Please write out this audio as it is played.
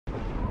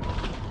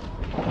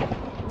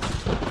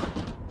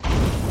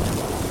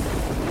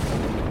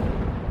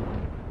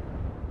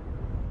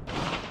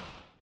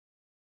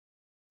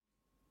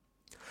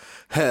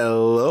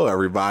Hello,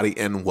 everybody,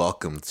 and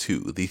welcome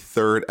to the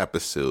third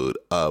episode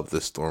of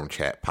the Storm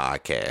Chat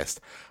podcast.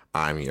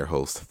 I'm your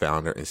host,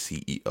 founder, and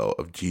CEO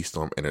of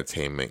G-Storm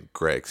Entertainment,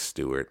 Greg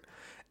Stewart,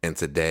 and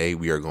today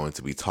we are going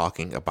to be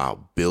talking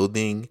about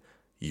building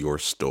your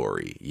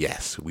story.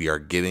 Yes, we are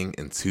getting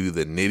into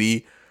the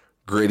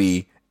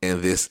nitty-gritty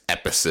in this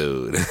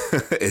episode.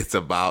 It's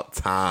about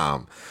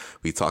time.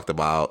 We talked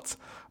about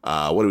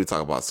what did we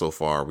talk about so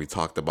far? We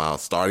talked about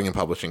starting a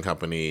publishing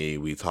company.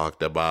 We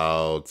talked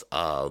about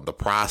the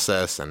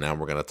process, and now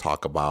we're going to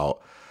talk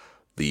about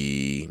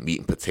the meat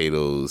and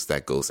potatoes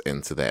that goes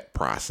into that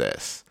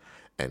process.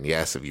 And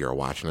yes, if you're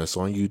watching this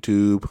on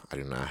YouTube, I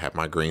do not have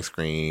my green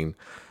screen.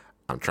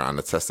 I'm trying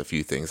to test a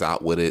few things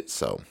out with it,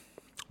 so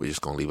we're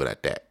just going to leave it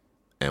at that.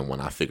 And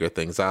when I figure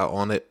things out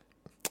on it,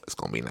 it's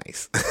going to be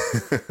nice.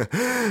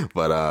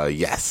 But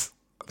yes.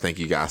 Thank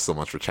you guys so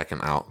much for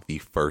checking out the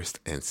first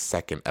and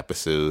second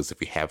episodes. If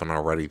you haven't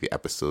already, the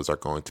episodes are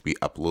going to be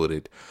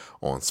uploaded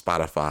on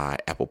Spotify,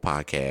 Apple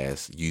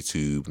Podcasts,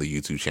 YouTube. The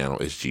YouTube channel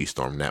is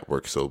G-Storm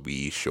Network, so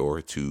be sure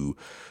to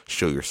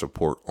show your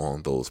support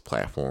on those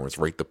platforms.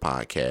 Rate the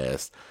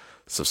podcast,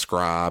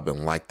 subscribe,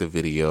 and like the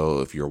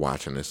video if you're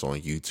watching this on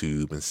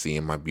YouTube and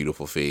seeing my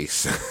beautiful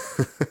face.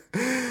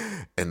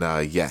 And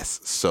yes,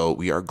 so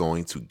we are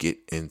going to get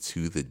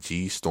into the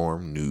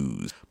G-Storm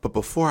news. But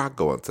before I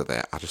go into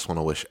that, I just want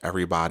to wish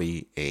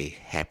everybody a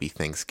happy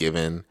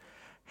Thanksgiving,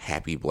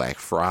 happy Black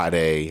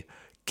Friday.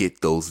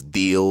 Get those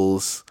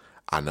deals.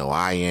 I know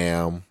I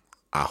am.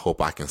 I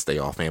hope I can stay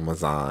off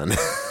Amazon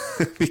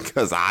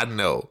because I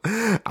know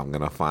I'm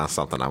going to find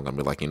something. I'm going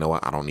to be like, you know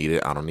what? I don't need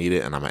it. And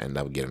I'm going to end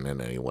up getting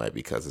it anyway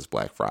because it's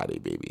Black Friday,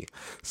 baby.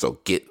 So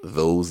get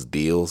those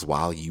deals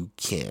while you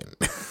can.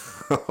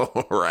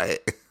 All right.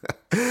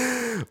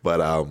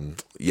 But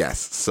yes,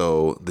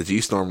 so the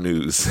G-Storm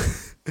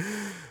news.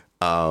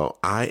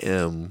 I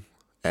am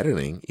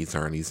editing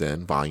Eternity's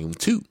End Volume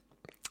 2.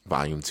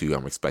 Volume 2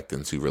 I'm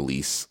expecting to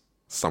release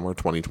summer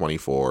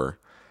 2024.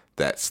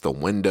 That's the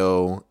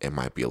window. It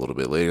might be a little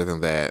bit later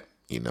than that.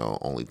 You know,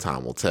 only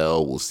time will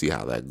tell. We'll see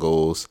how that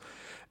goes.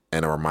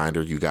 And a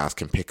reminder, you guys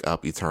can pick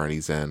up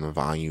Eternity's End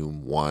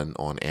Volume 1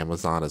 on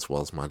Amazon as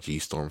well as my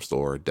G-Storm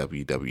store,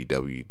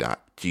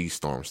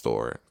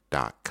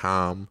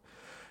 www.gstormstore.com.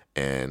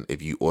 And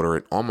if you order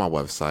it on my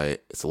website,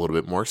 it's a little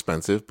bit more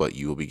expensive, but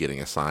you will be getting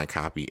a signed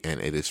copy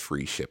and it is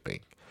free shipping.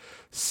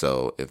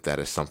 So if that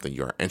is something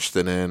you're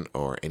interested in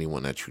or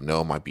anyone that you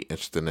know might be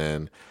interested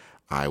in,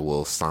 I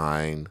will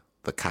sign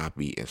the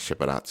copy and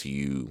ship it out to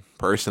you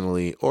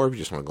personally. Or if you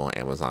just want to go on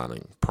Amazon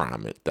and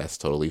prime it, that's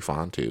totally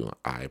fine too.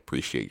 I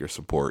appreciate your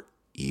support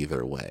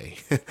either way.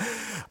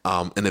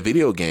 In the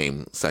video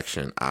game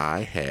section,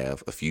 I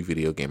have a few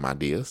video game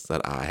ideas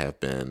that I have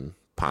been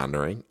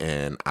pondering,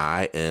 and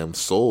I am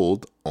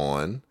sold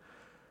on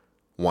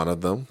one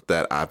of them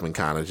that I've been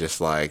kind of just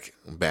like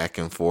back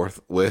and forth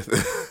with.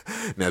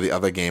 Now, the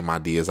other game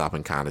ideas I've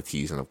been kind of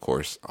teasing, of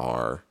course,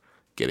 are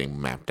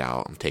getting mapped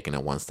out. I'm taking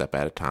it one step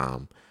at a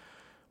time.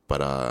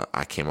 But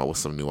I came up with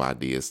some new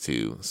ideas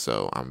too.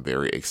 So I'm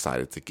very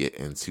excited to get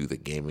into the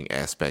gaming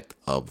aspect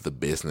of the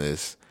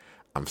business.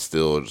 I'm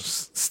still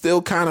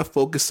kind of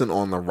focusing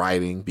on the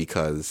writing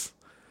because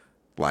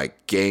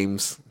like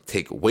games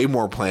take way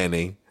more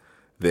planning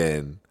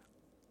than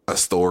a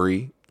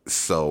story.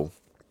 So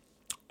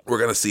we're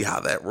going to see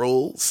how that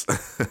rolls.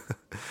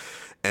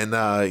 And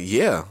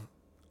yeah,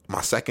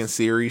 my second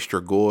series,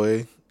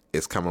 Strigoi,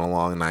 is coming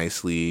along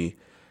nicely.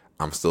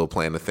 I'm still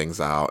planning things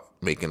out,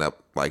 making up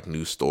like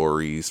new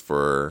stories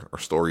or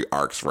story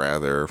arcs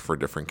rather, for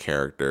different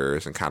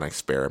characters and kind of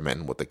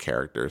experimenting with the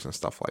characters and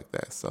stuff like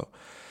that. So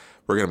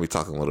we're going to be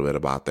talking a little bit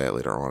about that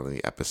later on in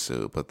the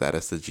episode, but that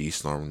is the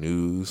G-Storm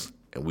news.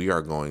 And we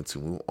are going to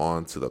move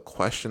on to the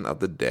question of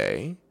the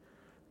day.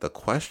 The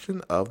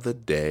question of the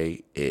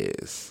day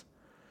is,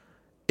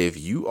 if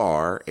you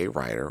are a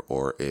writer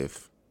or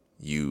if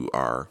you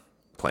are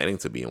planning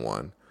to be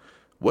one,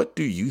 what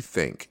do you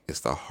think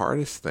is the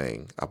hardest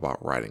thing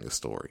about writing a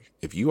story?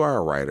 If you are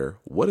a writer,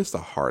 what is the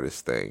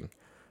hardest thing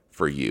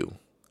for you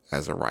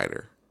as a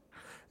writer?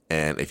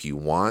 And if you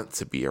want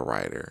to be a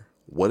writer,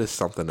 what is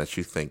something that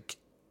you think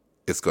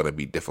is going to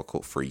be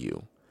difficult for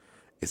you?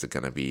 Is it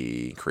going to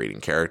be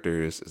creating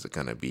characters? Is it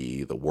going to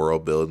be the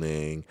world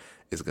building?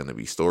 Is it going to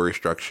be story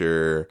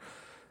structure?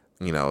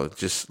 You know,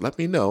 just let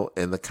me know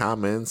in the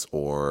comments,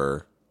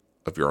 or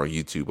if you're on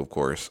YouTube, of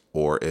course,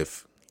 or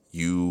if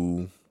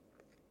you,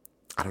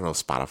 I don't know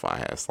if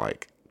Spotify has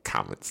like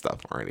comment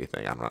stuff or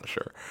anything. I'm not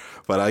sure.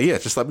 But yeah,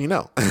 just let me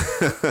know.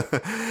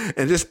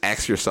 And just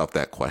ask yourself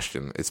that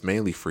question. It's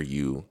mainly for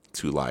you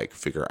to like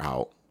figure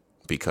out,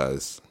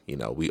 because, you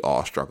know, we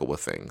all struggle with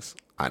things.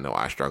 I know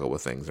I struggle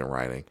with things in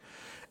writing.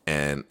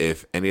 And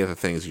if any of the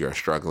things you're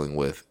struggling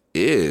with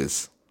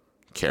is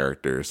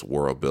characters,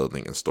 world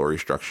building, and story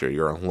structure,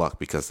 you're in luck,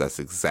 because that's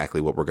exactly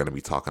what we're going to be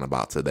talking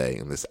about today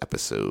in this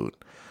episode.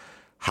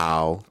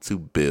 How to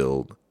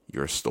build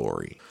your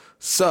story.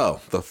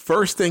 So the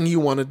first thing you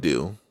want to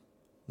do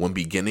when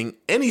beginning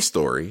any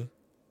story,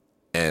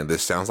 and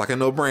this sounds like a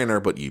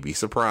no-brainer, but you'd be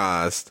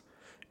surprised,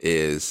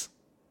 is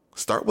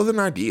start with an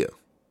idea.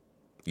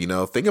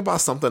 Think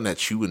about something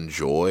that you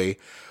enjoy,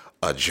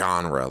 a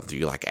genre. Do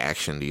you like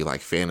action? Do you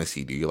like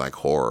fantasy? Do you like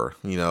horror?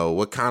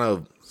 What kind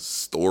of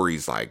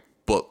stories, like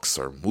books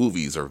or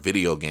movies or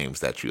video games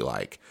that you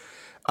like?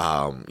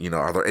 Are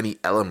there any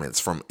elements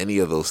from any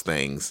of those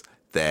things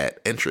that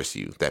interest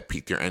you, that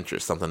pique your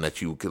interest? Something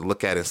that you could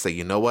look at and say,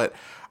 you know what?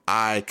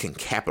 I can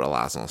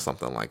capitalize on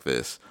something like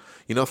this.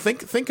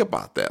 Think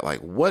about that. Like,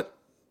 what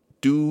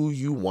do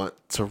you want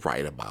to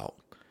write about?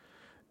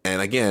 And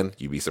again,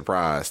 you'd be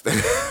surprised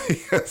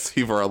because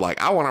people are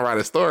like, I want to write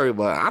a story,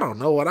 but I don't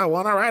know what I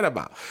want to write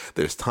about.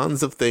 There's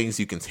tons of things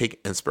you can take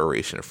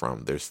inspiration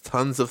from. There's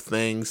tons of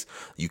things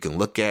you can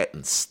look at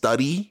and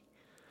study,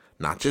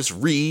 not just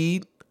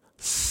read,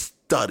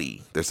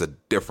 study. There's a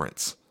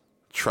difference.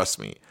 Trust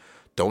me.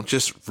 Don't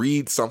just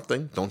read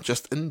something. Don't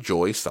just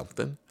enjoy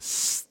something.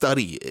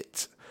 Study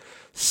it.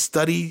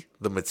 Study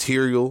the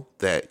material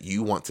that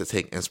you want to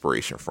take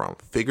inspiration from.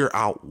 Figure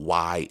out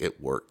why it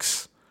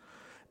works.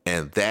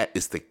 And that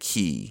is the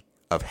key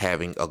of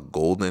having a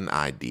golden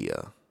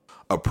idea.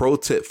 A pro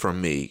tip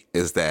from me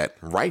is that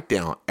write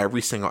down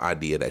every single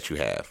idea that you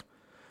have.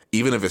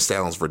 Even if it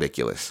sounds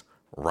ridiculous,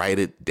 write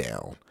it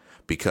down.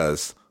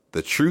 Because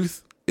the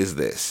truth is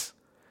this,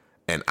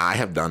 and I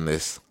have done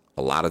this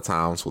a lot of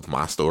times with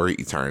my story,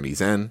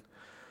 Eternity's End.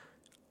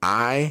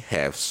 I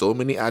have so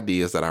many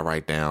ideas that I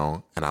write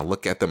down, and I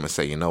look at them and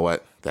say, you know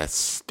what? That's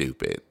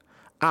stupid.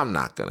 I'm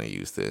not going to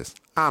use this.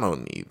 I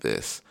don't need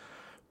this.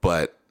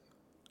 But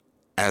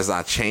as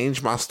I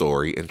change my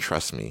story, and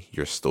trust me,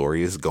 your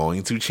story is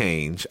going to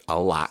change a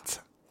lot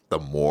the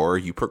more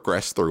you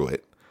progress through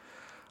it,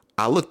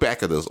 I look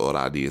back at those old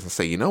ideas and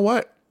say, you know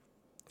what?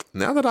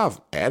 Now that I've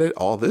added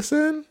all this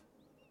in,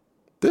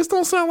 this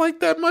don't sound like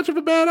that much of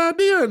a bad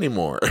idea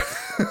anymore.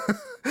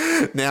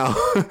 Now,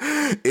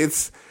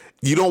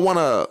 you don't want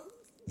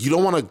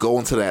to go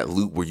into that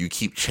loop where you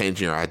keep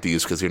changing your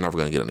ideas because you're never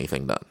going to get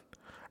anything done.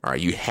 All right,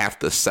 you have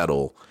to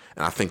settle.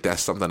 And I think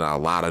that's something that a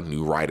lot of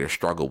new writers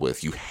struggle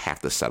with. You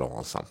have to settle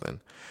on something.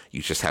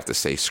 You just have to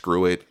say,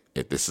 screw it.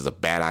 If this is a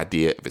bad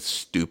idea, if it's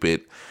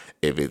stupid,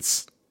 if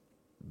it's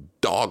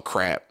dog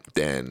crap,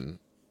 then,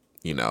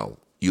 you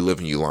live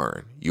and you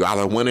learn. You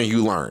either win or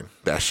you learn.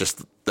 That's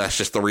just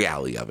the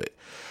reality of it.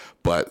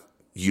 But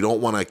you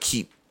don't want to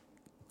keep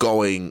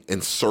going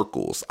in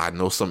circles. I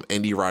know some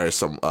indie writers,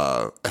 some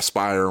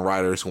aspiring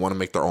writers who want to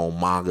make their own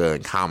manga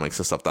and comics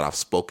and stuff that I've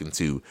spoken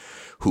to,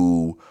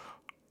 who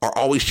are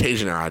always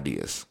changing their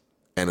ideas.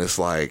 And it's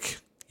like,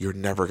 you're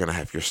never going to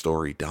have your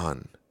story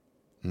done.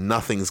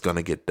 Nothing's going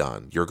to get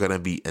done. You're going to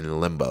be in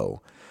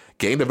limbo.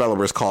 Game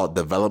developers call it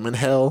development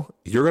hell.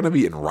 You're going to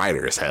be in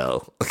writer's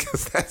hell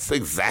because that's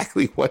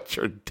exactly what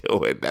you're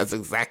doing. That's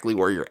exactly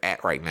where you're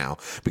at right now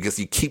because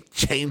you keep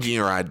changing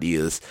your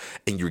ideas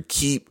and you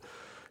keep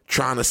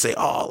trying to say,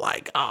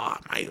 I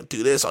might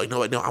do this. Oh, you know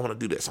what? No, I want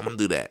to do this. I want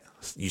to do that.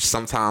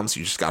 Sometimes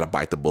you just got to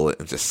bite the bullet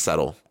and just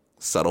settle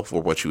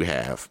for what you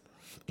have.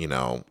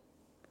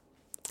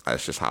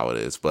 That's just how it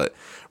is. But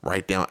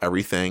write down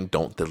everything.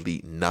 Don't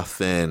delete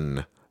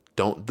nothing.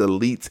 Don't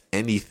delete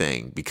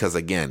anything because,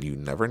 again, you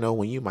never know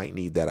when you might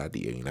need that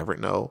idea. You never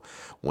know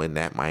when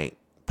that might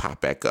pop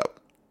back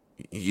up.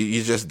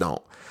 You just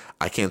don't.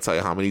 I can't tell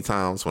you how many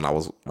times when I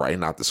was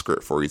writing out the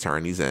script for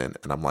Eternity's End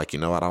and I'm like, I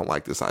don't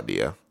like this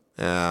idea.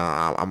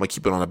 I'm going to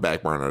keep it on the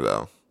back burner,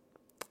 though.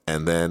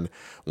 And then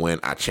when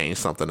I change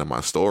something in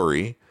my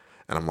story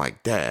and I'm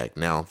like, dag,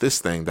 now this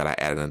thing that I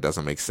added in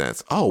doesn't make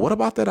sense. Oh, what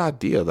about that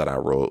idea that I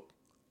wrote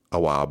a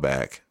while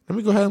back? Let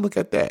me go ahead and look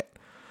at that.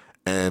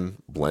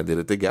 And blended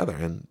it together.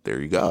 And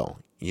there you go.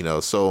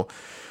 So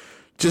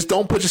just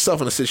don't put yourself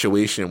in a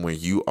situation where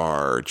you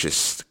are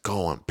just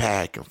going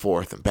back and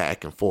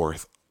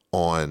forth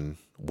on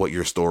what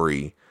your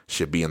story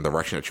should be in the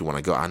direction that you want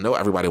to go. I know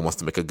everybody wants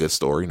to make a good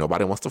story.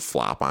 Nobody wants to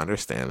flop. I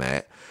understand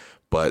that.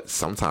 But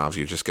sometimes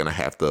you're just going to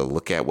have to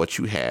look at what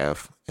you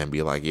have and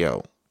be like,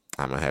 yo,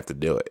 I'm going to have to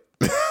do it.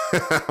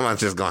 I'm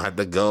just going to have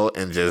to go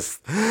and this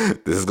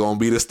is going to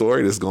be the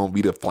story. This is going to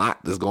be the plot.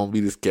 This is going to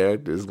be this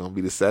character. This is going to be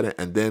the setting.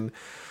 And then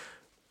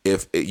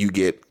if you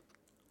get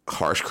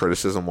harsh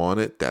criticism on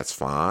it, that's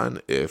fine.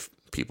 If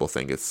people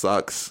think it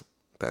sucks,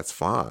 that's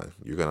fine.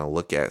 You're going to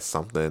look at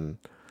something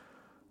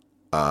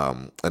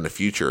in the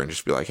future and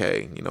just be like,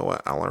 hey, you know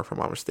what? I learned from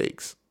my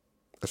mistakes.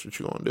 That's what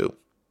you're going to do.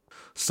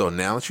 So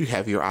now that you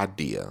have your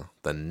idea,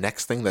 the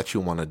next thing that you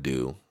want to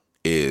do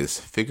is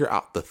figure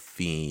out the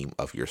theme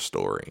of your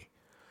story.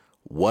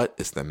 What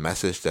is the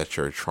message that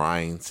you're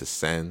trying to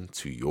send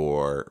to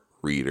your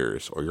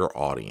readers or your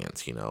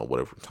audience?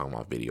 Whatever we're talking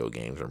about, video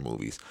games or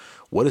movies.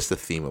 What is the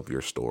theme of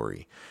your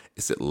story?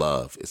 Is it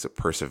love? Is it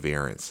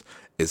perseverance?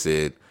 Is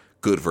it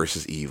good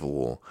versus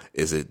evil?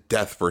 Is it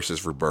death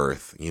versus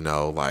rebirth?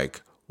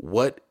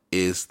 What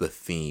is the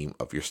theme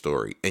of your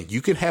story? And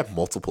you can have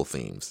multiple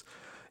themes.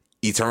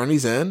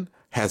 Eternity's End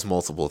has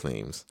multiple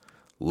themes.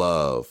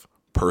 Love,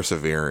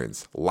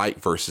 perseverance,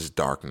 light versus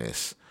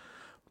darkness.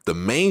 The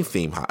main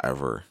theme,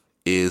 however,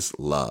 is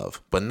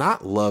love, but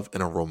not love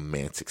in a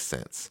romantic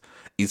sense.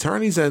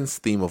 Eternity's End's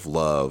theme of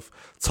love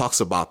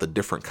talks about the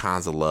different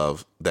kinds of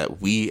love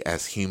that we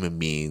as human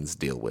beings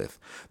deal with.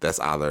 That's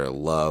either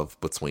love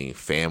between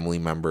family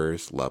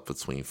members, love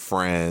between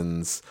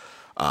friends.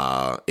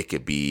 It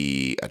could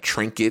be a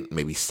trinket,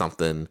 maybe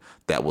something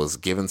that was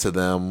given to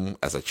them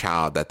as a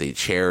child that they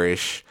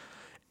cherish.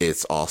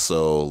 It's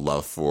also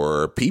love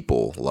for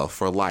people, love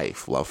for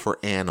life, love for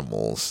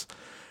animals.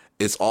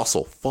 It's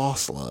also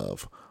false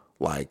love.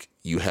 Like,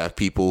 you have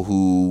people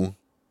who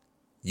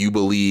you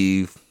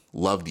believe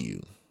loved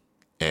you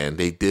and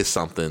they did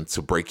something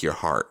to break your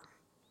heart,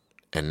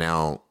 and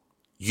now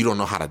you don't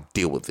know how to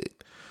deal with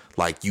it.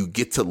 Like, you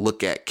get to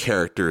look at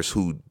characters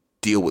who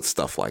deal with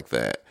stuff like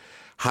that.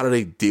 How do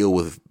they deal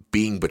with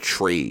being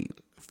betrayed,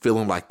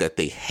 feeling like that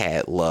they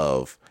had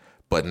love,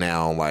 but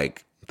now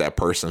like that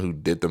person who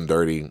did them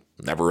dirty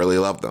never really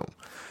loved them?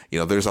 You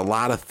know, there's a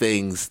lot of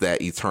things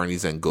that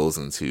Eternity's End goes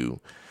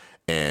into,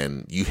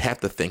 and you have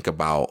to think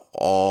about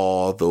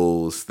all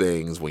those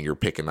things when you're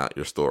picking out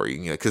your story,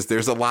 you know, because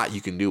there's a lot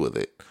you can do with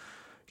it.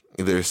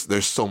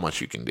 There's so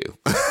much you can do.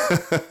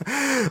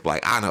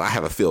 Like, I know I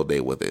have a field day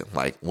with it.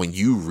 Like, when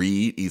you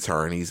read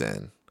Eternity's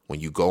End, when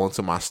you go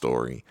into my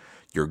story,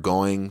 you're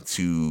going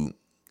to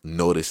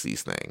notice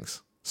these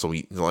things. So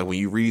when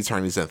you read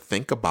Eternity's End,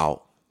 think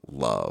about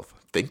love.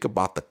 Think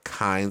about the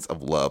kinds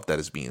of love that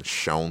is being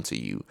shown to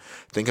you.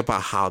 Think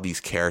about how these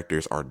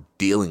characters are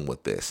dealing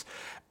with this.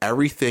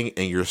 Everything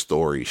in your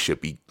story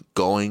should be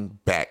going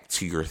back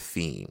to your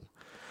theme.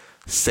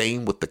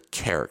 Same with the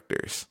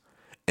characters.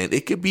 And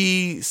it could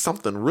be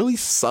something really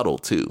subtle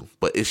too,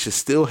 but it should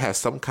still have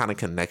some kind of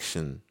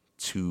connection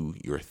to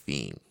your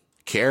theme.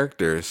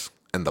 Characters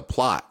and the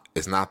plot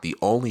is not the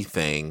only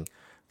thing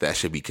that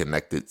should be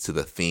connected to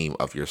the theme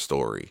of your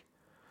story.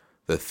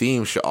 The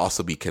theme should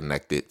also be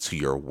connected to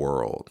your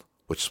world,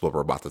 which is what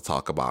we're about to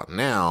talk about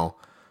now,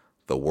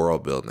 the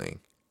world building.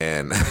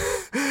 And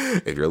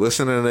if you're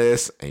listening to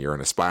this and you're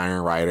an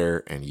aspiring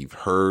writer and you've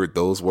heard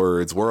those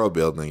words, world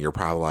building, you're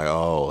probably like,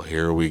 oh,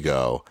 here we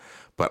go.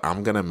 But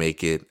I'm going to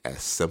make it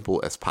as simple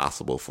as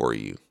possible for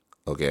you.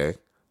 Okay?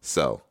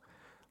 So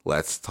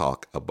let's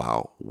talk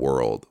about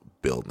world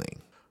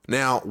building.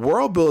 Now,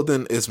 world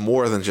building is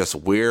more than just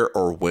where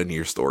or when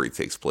your story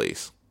takes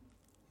place.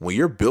 When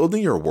you're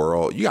building your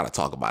world, you got to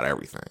talk about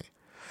everything.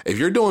 If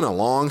you're doing a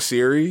long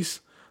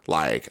series,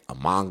 like a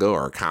manga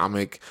or a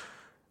comic,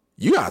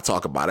 you got to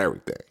talk about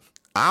everything.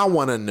 I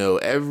want to know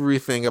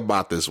everything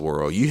about this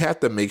world. You have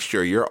to make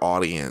sure your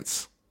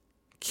audience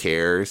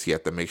cares. You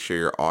have to make sure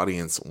your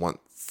audience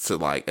wants to,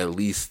 like, at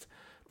least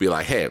be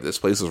like, hey, if this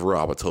place was real,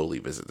 I would totally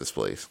visit this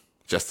place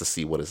just to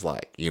see what it's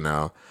like, you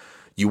know?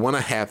 You want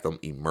to have them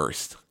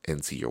immersed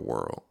into your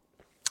world.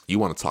 You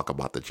want to talk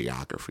about the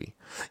geography.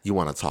 You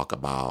want to talk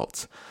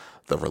about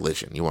the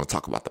religion. You want to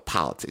talk about the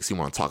politics. You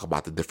want to talk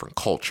about the different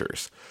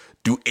cultures.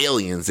 Do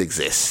aliens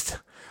exist?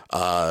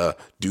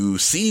 Do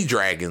sea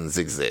dragons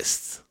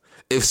exist?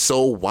 If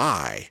so,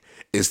 why?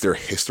 Is there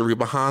history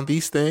behind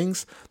these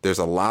things? There's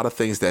a lot of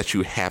things that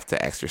you have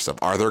to ask yourself.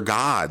 Are there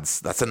gods?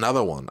 That's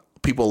another one.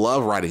 People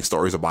love writing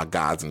stories about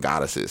gods and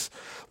goddesses.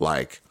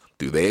 Like,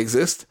 do they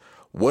exist?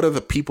 What are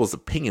the people's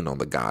opinion on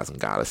the gods and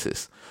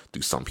goddesses?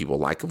 Do some people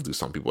like them? Do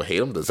some people hate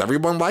them? Does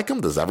everyone like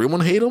them? Does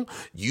everyone hate them?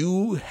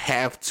 You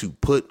have to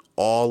put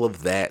all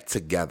of that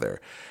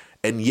together.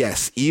 And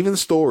yes, even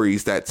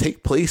stories that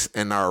take place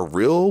in our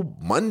real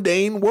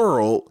mundane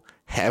world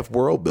have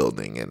world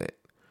building in it.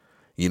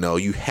 You know,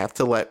 you have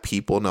to let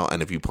people know.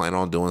 And if you plan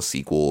on doing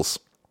sequels,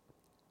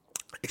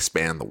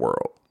 expand the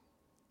world.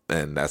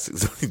 And that's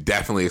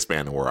definitely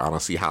expand the world. I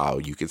don't see how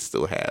you could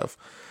still have,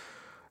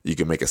 you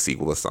can make a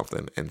sequel or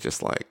something and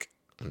just like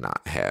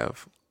not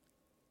have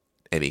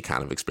any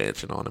kind of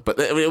expansion on it. But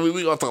I mean,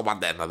 we're going to talk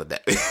about that another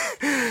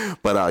day.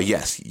 But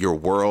yes, your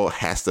world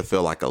has to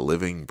feel like a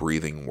living,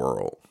 breathing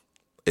world.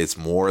 It's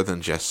more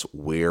than just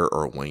where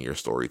or when your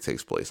story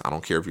takes place. I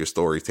don't care if your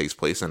story takes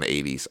place in the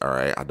 80s. All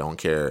right. I don't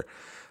care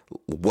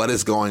what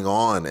is going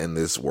on in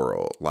this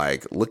world.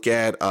 Like, look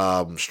at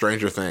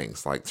Stranger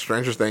Things. Like,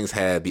 Stranger Things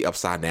had the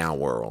Upside Down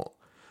world.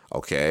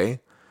 Okay.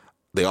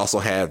 They also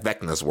had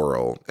Vecna's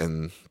world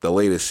in the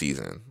latest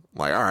season.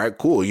 Like, all right,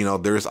 cool. You know,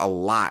 there's a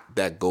lot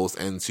that goes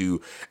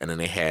into, and then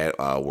they had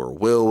where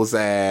Will was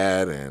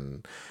at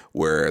and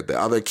where the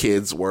other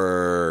kids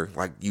were.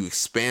 Like, you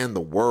expand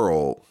the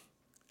world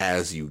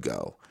as you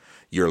go.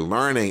 You're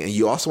learning, and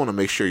you also want to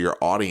make sure your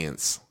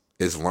audience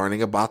is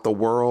learning about the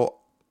world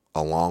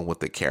along with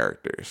the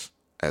characters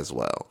as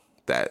well.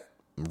 That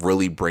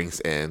really brings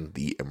in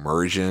the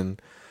immersion.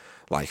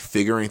 Like,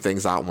 figuring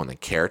things out when the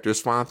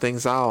characters find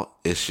things out,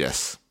 it's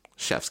just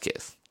chef's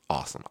kiss.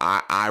 Awesome.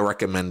 I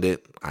recommend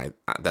it. I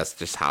that's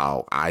just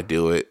how I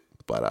do it.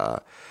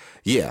 But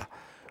yeah,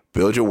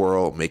 build your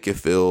world, make it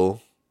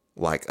feel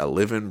like a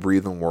living,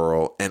 breathing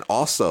world. And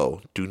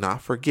also, do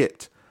not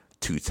forget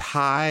to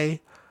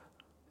tie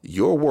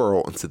your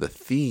world into the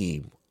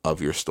theme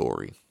of your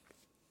story.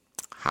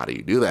 How do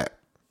you do that?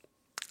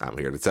 I'm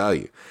here to tell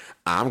you.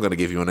 I'm going to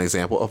give you an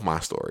example of my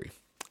story.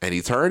 In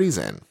Eternity's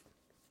End,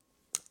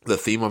 the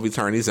theme of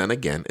Eternity's End,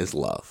 again, is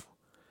love.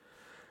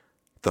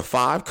 The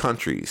 5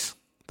 countries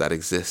that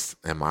exist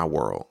in my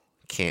world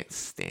can't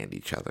stand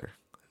each other.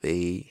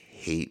 They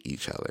hate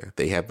each other.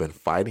 They have been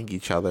fighting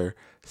each other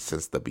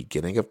since the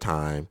beginning of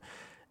time,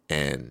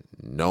 and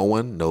no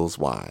one knows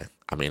why.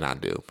 I mean, I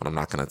do, but I'm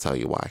not going to tell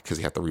you why, because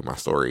you have to read my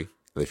story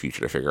in the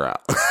future to figure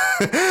out.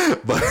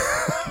 But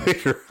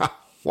figure out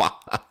why.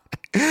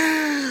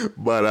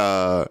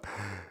 But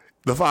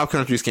the 5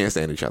 countries can't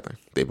stand each other.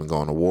 They've been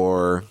going to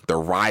war. They're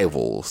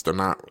rivals. They're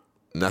not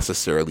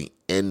necessarily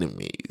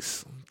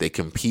enemies. They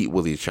compete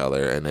with each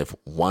other, and if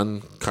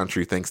one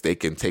country thinks they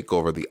can take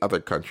over the other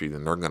country,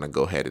 then they're going to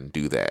go ahead and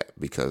do that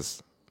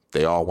because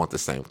they all want the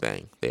same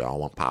thing. They all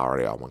want power.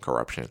 They all want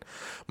corruption.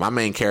 My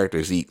main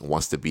character, Zeke,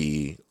 wants to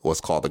be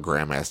what's called the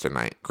Grandmaster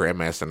Knight.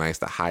 Grandmaster Knight's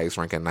the highest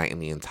ranking knight in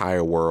the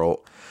entire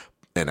world,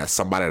 and that's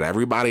somebody that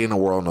everybody in the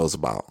world knows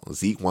about.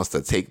 Zeke wants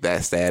to take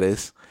that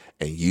status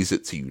and use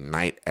it to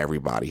unite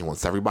everybody. He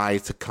wants everybody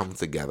to come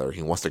together.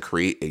 He wants to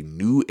create a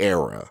new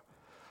era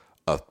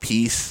of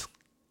peace,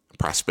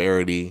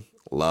 prosperity,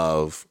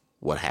 love,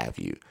 what have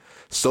you.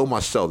 So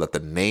much so that the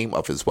name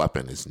of his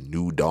weapon is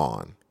New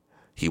Dawn.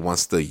 He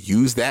wants to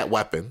use that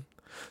weapon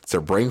to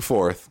bring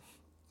forth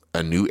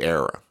a new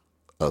era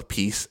of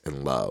peace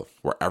and love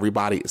where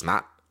everybody is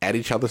not at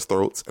each other's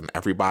throats and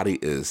everybody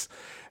is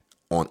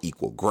on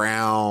equal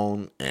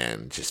ground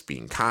and just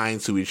being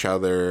kind to each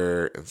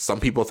other. And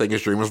some people think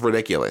his dream was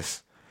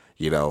ridiculous.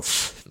 You know,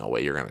 no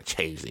way you're going to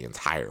change the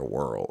entire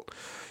world.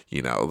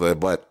 You know,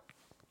 but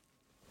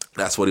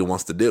that's what he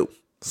wants to do.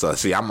 So,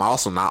 see, I'm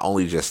also not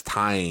only just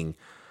tying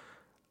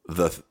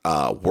the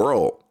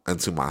world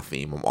into my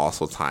theme, I'm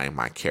also tying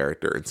my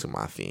character into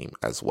my theme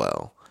as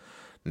well.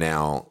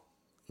 Now,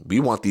 we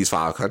want these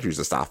 5 countries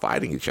to stop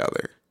fighting each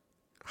other.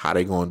 How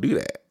they going to do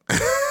that?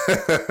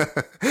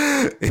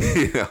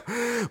 You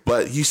know?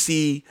 But you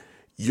see,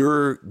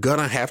 you're going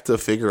to have to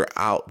figure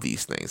out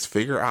these things.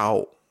 Figure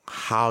out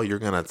how you're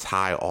going to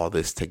tie all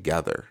this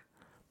together,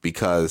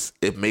 because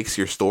it makes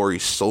your story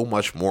so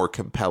much more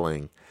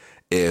compelling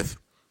if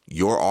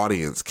your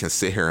audience can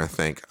sit here and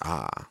think,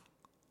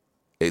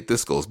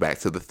 this goes back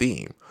to the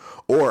theme.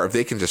 Or if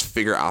they can just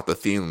figure out the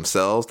theme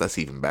themselves, that's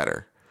even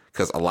better.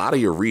 Because a lot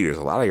of your readers,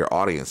 a lot of your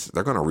audience,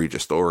 they're going to read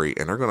your story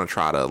and they're going to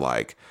try to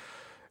like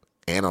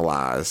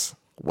analyze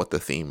what the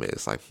theme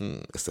is. Like,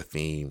 is the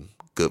theme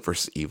good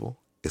versus evil?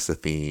 Is the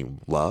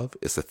theme love?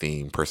 Is the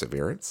theme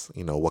perseverance?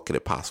 You know, what could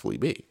it possibly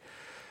be?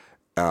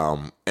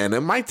 And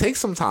it might take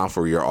some time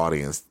for your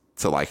audience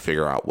to like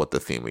figure out what the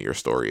theme of your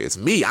story is.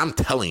 Me, I'm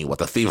telling you what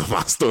the theme of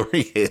my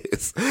story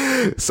is.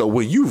 So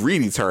when you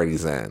read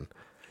Eternity's End,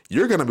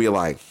 you're going to be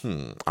like,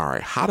 all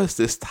right, how does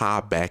this tie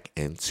back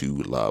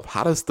into love?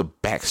 How does the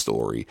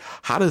backstory,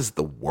 how does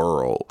the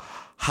world,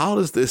 how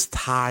does this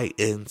tie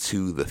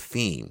into the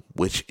theme,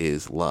 which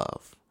is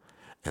love?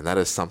 And that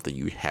is something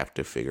you have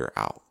to figure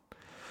out.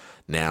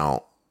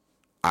 Now,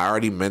 I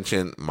already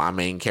mentioned my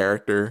main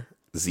character,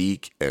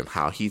 Zeke, and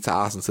how he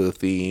ties into the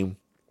theme.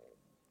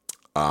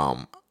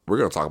 We're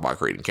going to talk about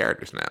creating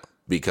characters now,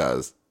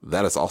 because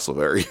that is also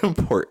very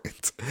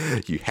important.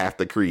 You have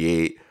to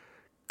create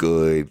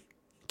good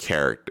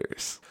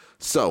characters.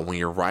 So when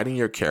you're writing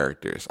your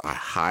characters, I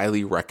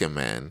highly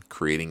recommend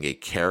creating a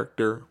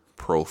character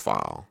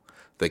profile.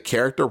 The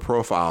character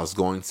profile is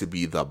going to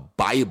be the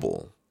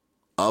Bible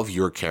of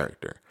your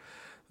character.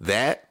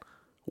 That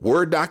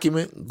Word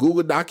document,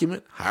 Google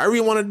document, however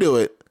you want to do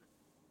it,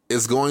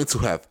 is going to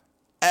have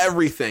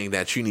everything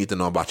that you need to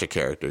know about your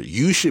character.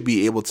 You should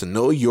be able to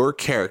know your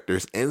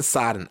characters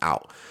inside and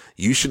out.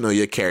 You should know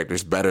your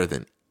characters better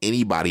than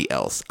anybody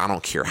else. I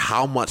don't care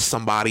how much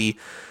somebody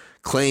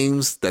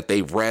claims that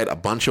they've read a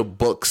bunch of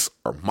books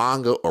or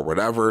manga or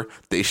whatever.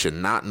 They should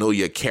not know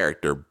your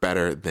character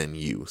better than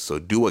you. So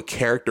do a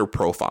character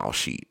profile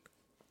sheet.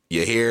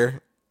 You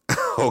hear?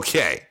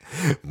 Okay,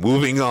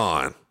 moving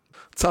on.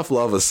 Tough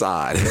love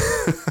aside,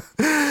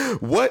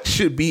 what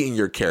should be in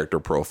your character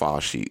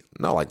profile sheet?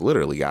 No, like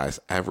literally, guys,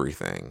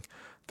 everything.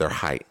 Their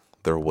height,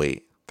 their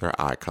weight, their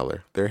eye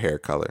color, their hair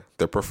color,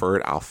 their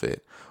preferred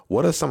outfit.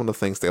 What are some of the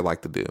things they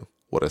like to do?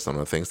 What are some of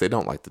the things they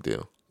don't like to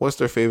do? What's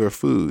their favorite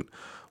food?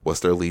 What's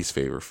their least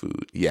favorite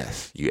food?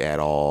 Yes, you add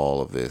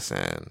all of this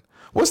in.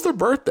 What's their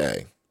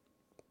birthday?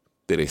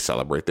 Did they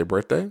celebrate their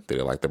birthday? Did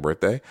they like their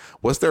birthday?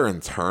 What's their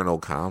internal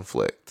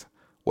conflict?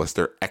 What's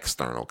their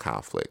external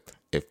conflict,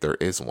 if there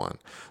is one?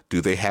 Do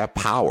they have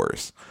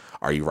powers?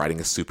 Are you writing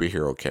a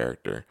superhero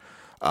character?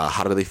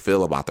 How do they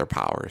feel about their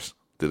powers?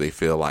 Do they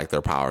feel like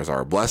their powers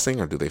are a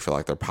blessing, or do they feel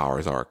like their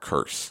powers are a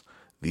curse?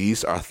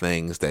 These are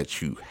things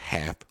that you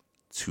have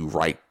to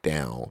write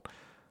down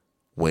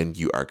when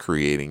you are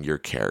creating your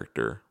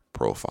character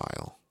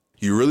profile.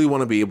 You really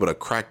want to be able to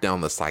crack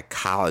down the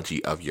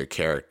psychology of your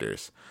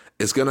characters.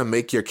 It's going to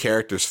make your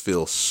characters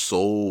feel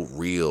so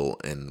real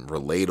and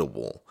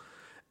relatable.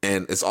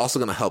 And it's also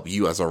going to help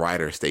you as a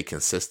writer stay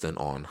consistent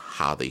on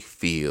how they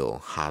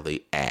feel, how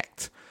they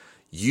act.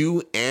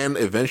 You and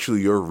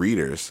eventually your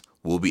readers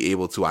will be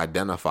able to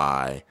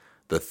identify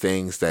the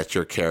things that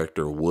your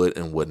character would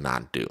and would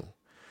not do.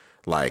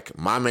 Like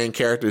my main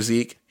character,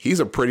 Zeke, he's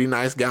a pretty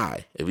nice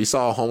guy. If he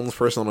saw a homeless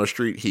person on the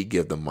street, he'd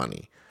give them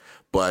money.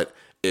 But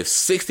if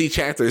 60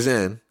 chapters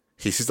in,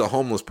 he sees a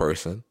homeless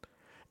person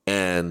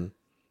and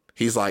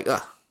he's like,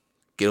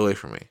 get away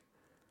from me.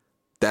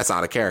 That's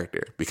out of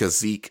character because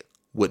Zeke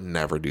would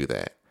never do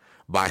that.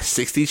 By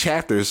 60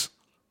 chapters,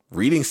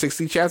 reading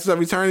 60 chapters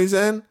of Eternity's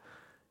End,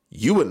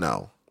 you would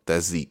know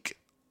that Zeke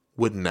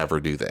would never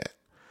do that.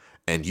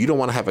 And you don't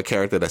want to have a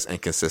character that's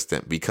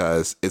inconsistent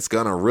because it's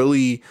going to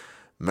really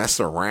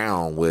mess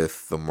around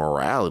with the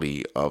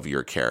morality of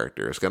your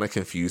character. It's going to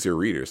confuse your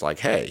readers. Like,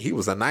 hey, he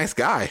was a nice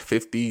guy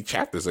 50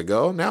 chapters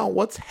ago. Now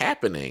what's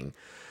happening?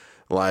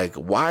 Like,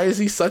 why is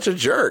he such a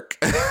jerk?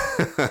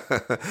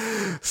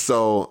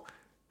 So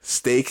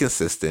stay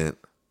consistent,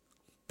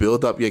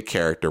 build up your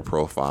character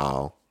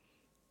profile,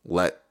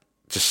 let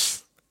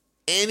just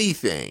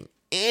anything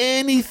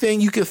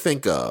you can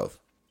think of,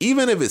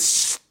 even if it's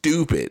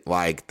stupid,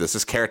 like does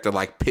this character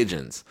like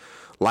pigeons?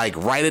 Like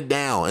write it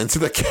down into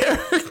the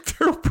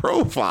character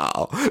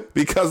profile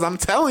because I'm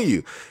telling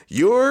you,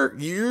 you're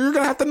going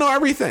to have to know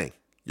everything.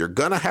 You're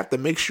going to have to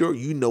make sure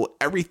you know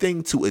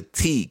everything to a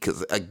T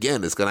because,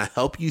 again, it's going to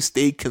help you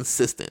stay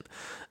consistent.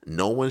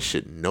 No one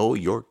should know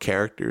your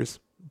characters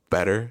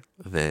better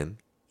than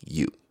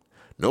you.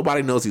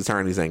 Nobody knows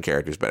Eternity's End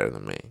characters better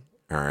than me.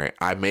 All right.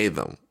 I made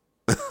them.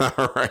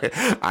 All right.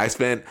 I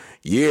spent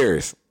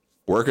years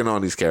working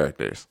on these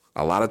characters.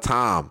 A lot of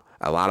time,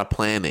 a lot of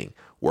planning.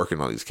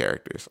 Working on these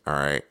characters. All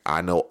right.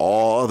 I know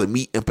all the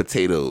meat and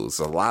potatoes,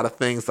 a lot of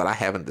things that I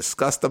haven't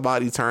discussed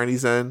about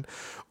Eternity's End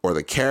or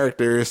the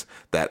characters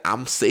that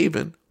I'm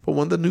saving for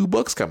when the new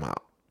books come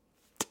out.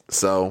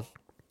 So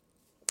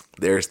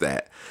there's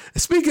that.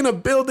 And speaking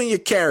of building your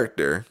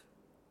character,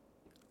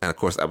 and of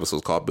course, the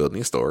episode's called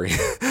Building a Story.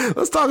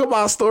 Let's talk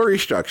about story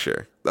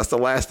structure. That's the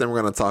last thing we're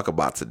going to talk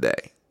about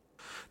today.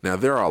 Now,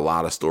 there are a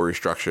lot of story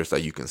structures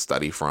that you can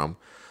study from.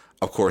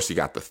 Of course, you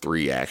got the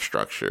 3-act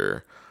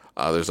structure.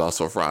 There's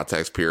also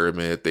Frontex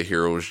Pyramid, The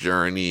Hero's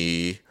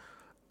Journey.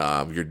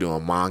 You're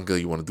doing manga,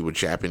 you want to do a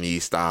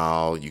Japanese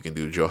style, you can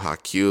do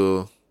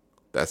Johakyu.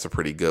 That's a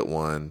pretty good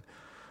one.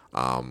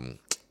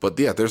 But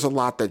yeah, there's a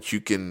lot that you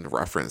can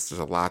reference.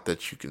 There's a lot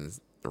that you can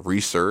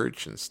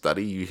research and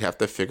study. You have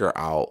to figure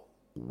out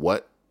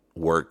what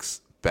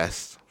works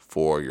best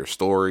for your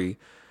story,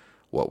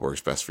 what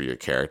works best for your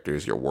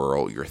characters, your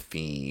world, your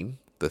theme.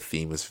 The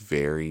theme is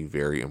very,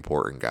 very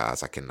important,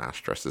 guys. I cannot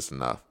stress this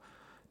enough.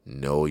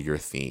 Know your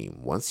theme.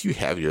 Once you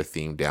have your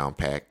theme down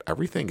packed,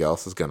 everything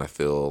else is going to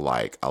feel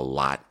like a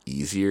lot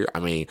easier. I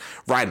mean,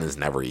 writing is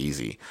never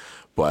easy,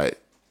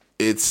 but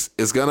it's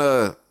going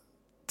to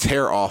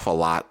tear off a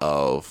lot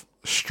of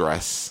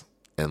stress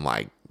and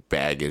like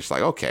baggage.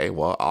 Like, okay,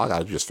 well, I got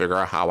to just figure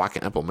out how I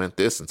can implement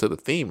this into the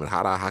theme and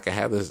how I can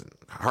have this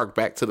hark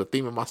back to the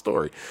theme of my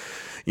story.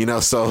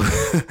 So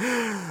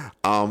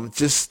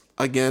just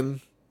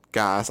again,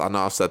 guys, I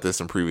know I've said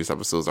this in previous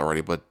episodes already,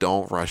 but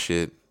don't rush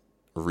it.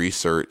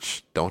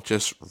 Research. Don't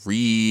just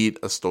read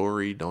a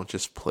story. Don't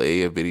just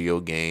play a video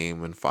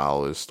game and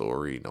follow a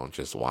story. Don't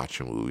just watch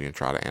a movie and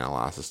try to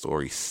analyze the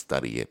story.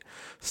 Study it.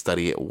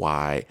 Study it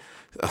why.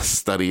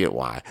 Study it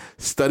why.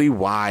 Study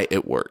why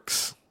it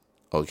works.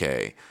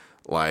 Okay.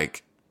 And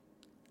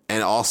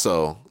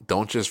also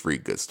don't just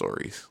read good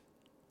stories.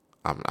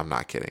 I'm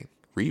not kidding.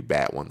 Read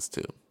bad ones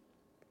too.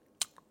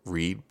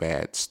 Read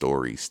bad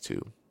stories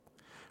too.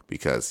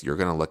 Because you're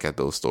going to look at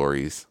those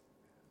stories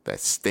that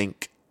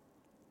stink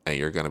and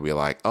you're going to be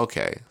like,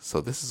 okay, so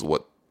this is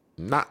what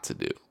not to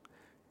do.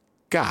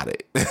 Got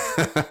it.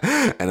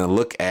 And then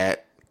look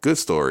at good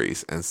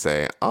stories and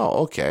say,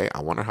 oh, okay,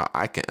 I wonder how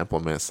I can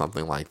implement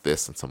something like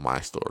this into my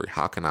story.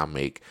 How can I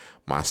make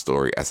my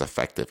story as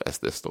effective as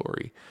this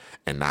story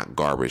and not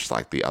garbage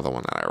like the other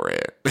one that I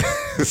read?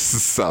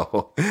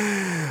 So,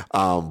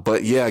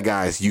 but yeah,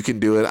 guys, you can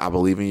do it. I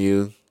believe in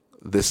you.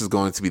 This is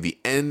going to be the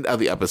end of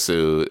the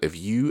episode. If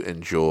you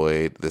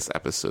enjoyed this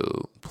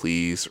episode,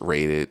 please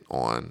rate it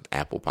on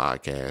Apple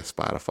Podcasts,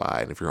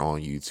 Spotify, and if you're on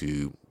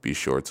YouTube, be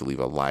sure to leave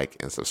a like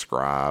and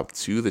subscribe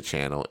to the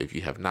channel if you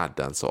have not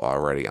done so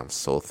already. I'm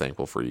so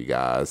thankful for you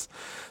guys.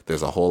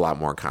 There's a whole lot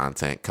more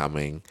content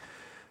coming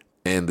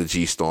in the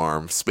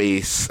G-Storm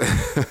space.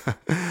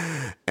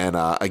 And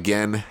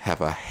again,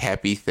 have a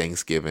happy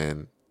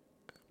Thanksgiving,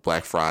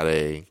 Black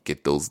Friday.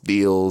 Get those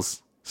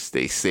deals.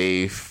 Stay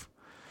safe.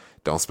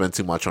 Don't spend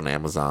too much on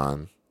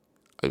Amazon,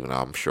 even though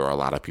I'm sure a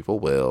lot of people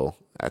will.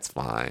 That's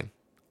fine.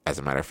 As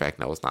a matter of fact,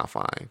 no, it's not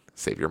fine.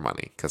 Save your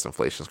money because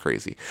inflation's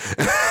crazy.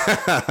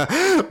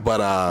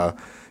 But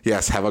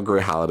yes, have a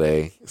great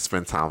holiday.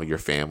 Spend time with your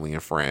family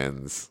and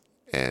friends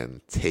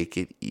and take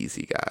it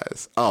easy,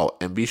 guys. Oh,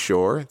 and be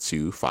sure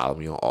to follow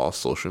me on all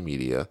social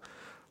media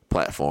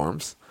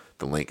platforms.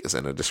 The link is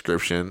in the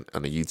description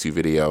on the YouTube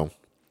video.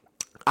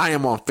 I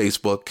am on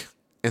Facebook,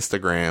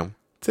 Instagram,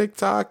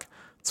 TikTok,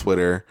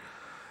 Twitter.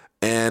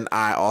 And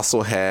I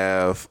also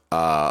have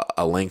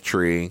a link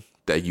tree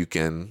that you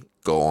can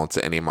go onto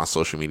any of my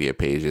social media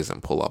pages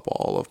and pull up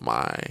all of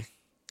my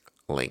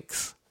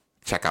links.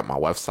 Check out my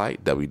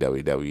website,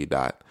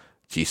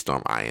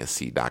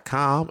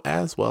 www.gstorminc.com,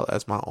 as well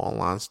as my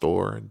online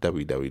store,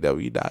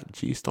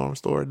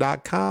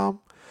 www.gstormstore.com.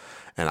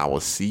 And I will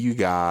see you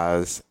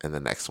guys in the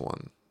next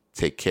one.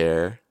 Take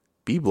care,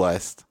 be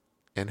blessed,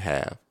 and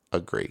have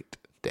a great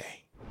day.